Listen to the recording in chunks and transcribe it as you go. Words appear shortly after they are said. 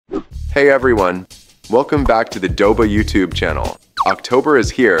Hey everyone, welcome back to the Doba YouTube channel. October is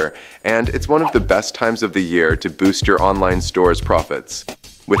here, and it's one of the best times of the year to boost your online store's profits.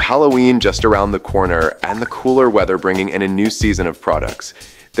 With Halloween just around the corner and the cooler weather bringing in a new season of products,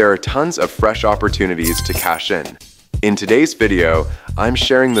 there are tons of fresh opportunities to cash in. In today's video, I'm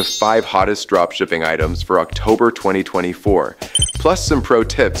sharing the 5 hottest dropshipping items for October 2024, plus some pro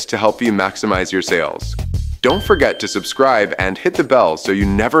tips to help you maximize your sales. Don't forget to subscribe and hit the bell so you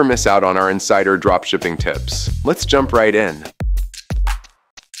never miss out on our insider dropshipping tips. Let's jump right in.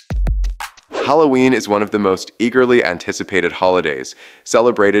 Halloween is one of the most eagerly anticipated holidays,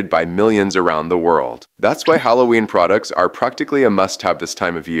 celebrated by millions around the world. That's why Halloween products are practically a must-have this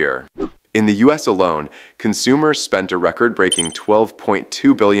time of year. In the US alone, consumers spent a record-breaking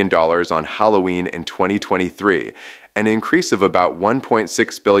 $12.2 billion on Halloween in 2023, an increase of about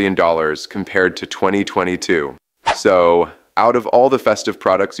 $1.6 billion compared to 2022. So, out of all the festive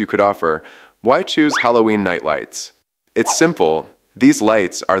products you could offer, why choose Halloween night lights? It's simple. These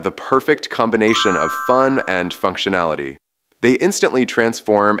lights are the perfect combination of fun and functionality. They instantly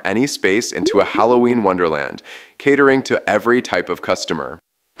transform any space into a Halloween wonderland, catering to every type of customer.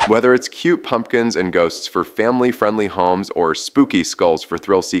 Whether it's cute pumpkins and ghosts for family-friendly homes or spooky skulls for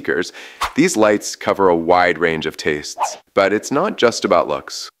thrill seekers, these lights cover a wide range of tastes. But it's not just about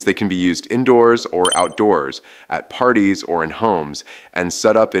looks. They can be used indoors or outdoors, at parties or in homes, and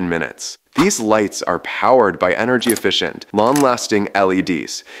set up in minutes. These lights are powered by energy-efficient, long-lasting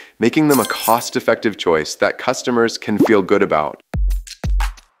LEDs, making them a cost-effective choice that customers can feel good about.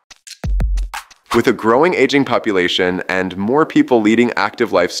 With a growing aging population and more people leading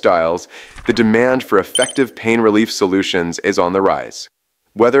active lifestyles, the demand for effective pain relief solutions is on the rise.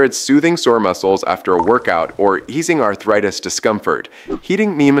 Whether it's soothing sore muscles after a workout or easing arthritis discomfort,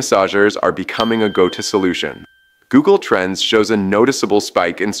 heating knee massagers are becoming a go-to solution. Google Trends shows a noticeable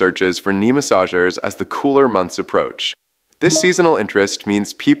spike in searches for knee massagers as the cooler months approach. This seasonal interest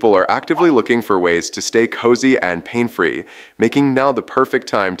means people are actively looking for ways to stay cozy and pain-free, making now the perfect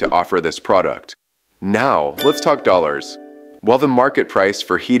time to offer this product. Now, let's talk dollars. While the market price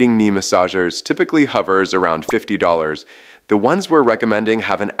for heating knee massagers typically hovers around $50, the ones we're recommending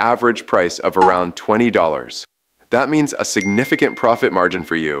have an average price of around $20. That means a significant profit margin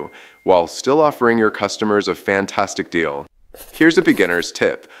for you, while still offering your customers a fantastic deal. Here's a beginner's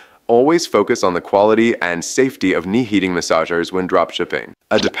tip. Always focus on the quality and safety of knee heating massagers when dropshipping.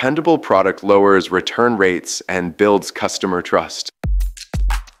 A dependable product lowers return rates and builds customer trust.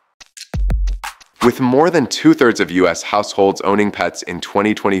 With more than 2/3 of US households owning pets in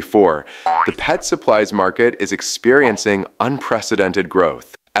 2024, the pet supplies market is experiencing unprecedented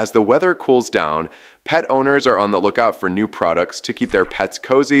growth. As the weather cools down, pet owners are on the lookout for new products to keep their pets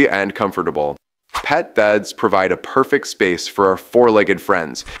cozy and comfortable. Pet beds provide a perfect space for our four-legged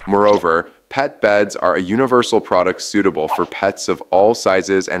friends. Moreover, pet beds are a universal product suitable for pets of all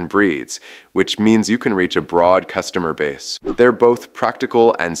sizes and breeds, which means you can reach a broad customer base. They're both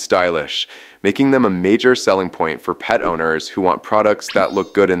practical and stylish, making them a major selling point for pet owners who want products that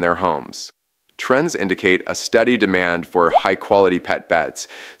look good in their homes. Trends indicate a steady demand for high-quality pet beds,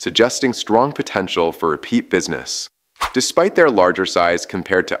 suggesting strong potential for repeat business. Despite their larger size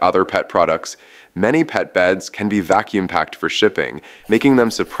compared to other pet products, many pet beds can be vacuum-packed for shipping, making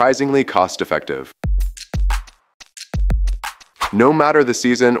them surprisingly cost-effective. No matter the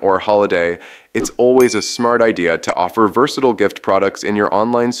season or holiday, it's always a smart idea to offer versatile gift products in your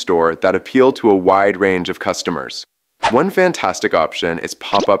online store that appeal to a wide range of customers. One fantastic option is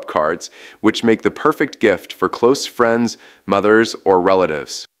pop-up cards, which make the perfect gift for close friends, mothers, or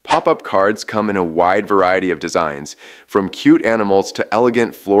relatives. Pop-up cards come in a wide variety of designs, from cute animals to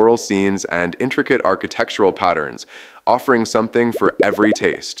elegant floral scenes and intricate architectural patterns, offering something for every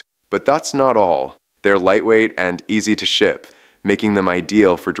taste. But that's not all. They're lightweight and easy to ship, making them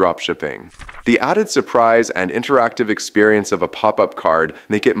ideal for dropshipping. The added surprise and interactive experience of a pop-up card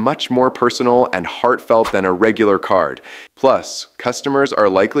make it much more personal and heartfelt than a regular card. Plus, customers are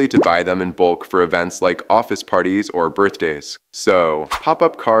likely to buy them in bulk for events like office parties or birthdays. So,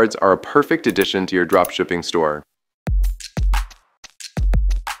 pop-up cards are a perfect addition to your dropshipping store.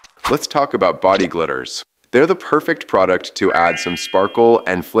 Let's talk about body glitters. They're the perfect product to add some sparkle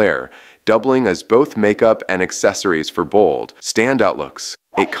and flair, doubling as both makeup and accessories for bold, standout looks.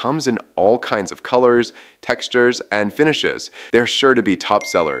 It comes in all kinds of colors, textures, and finishes. They're sure to be top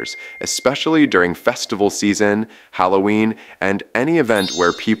sellers, especially during festival season, Halloween, and any event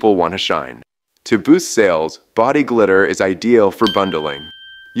where people want to shine. To boost sales, body glitter is ideal for bundling.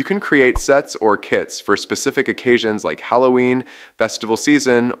 You can create sets or kits for specific occasions like Halloween, festival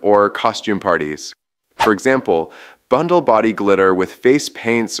season, or costume parties. For example, Bundle body glitter with face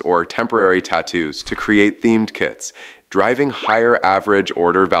paints or temporary tattoos to create themed kits, driving higher average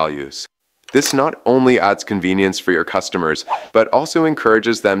order values. This not only adds convenience for your customers, but also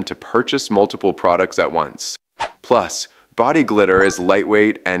encourages them to purchase multiple products at once. Plus, body glitter is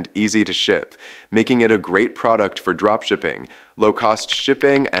lightweight and easy to ship, making it a great product for dropshipping, low-cost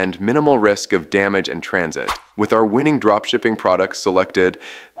shipping, and minimal risk of damage and transit. With our winning dropshipping products selected,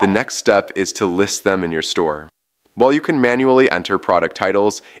 the next step is to list them in your store. While you can manually enter product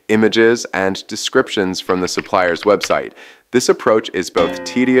titles, images, and descriptions from the supplier's website, this approach is both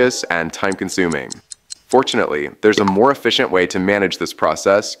tedious and time-consuming. Fortunately, there's a more efficient way to manage this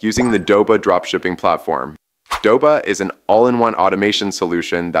process using the Doba dropshipping platform. Doba is an all-in-one automation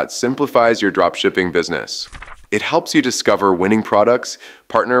solution that simplifies your dropshipping business. It helps you discover winning products,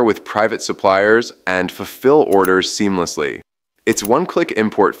 partner with private suppliers, and fulfill orders seamlessly. Its one-click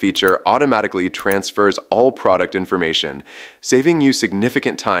import feature automatically transfers all product information, saving you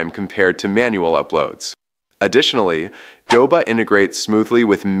significant time compared to manual uploads. Additionally, Doba integrates smoothly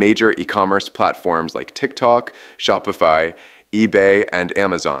with major e-commerce platforms like TikTok, Shopify, eBay, and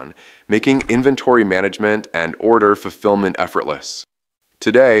Amazon, making inventory management and order fulfillment effortless.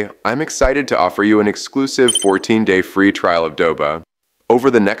 Today, I'm excited to offer you an exclusive 14-day free trial of Doba. Over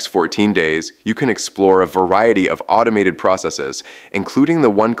the next 14 days, you can explore a variety of automated processes, including the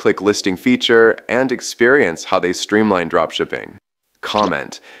one-click listing feature, and experience how they streamline dropshipping.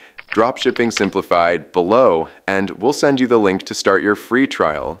 Comment "Dropshipping Simplified" below, and we'll send you the link to start your free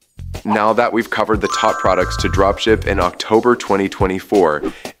trial. Now that we've covered the top products to dropship in October 2024,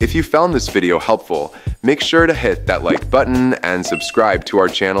 if you found this video helpful, make sure to hit that like button and subscribe to our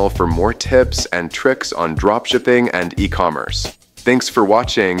channel for more tips and tricks on dropshipping and e-commerce. Thanks for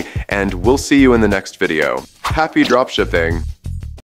watching, and we'll see you in the next video. Happy dropshipping!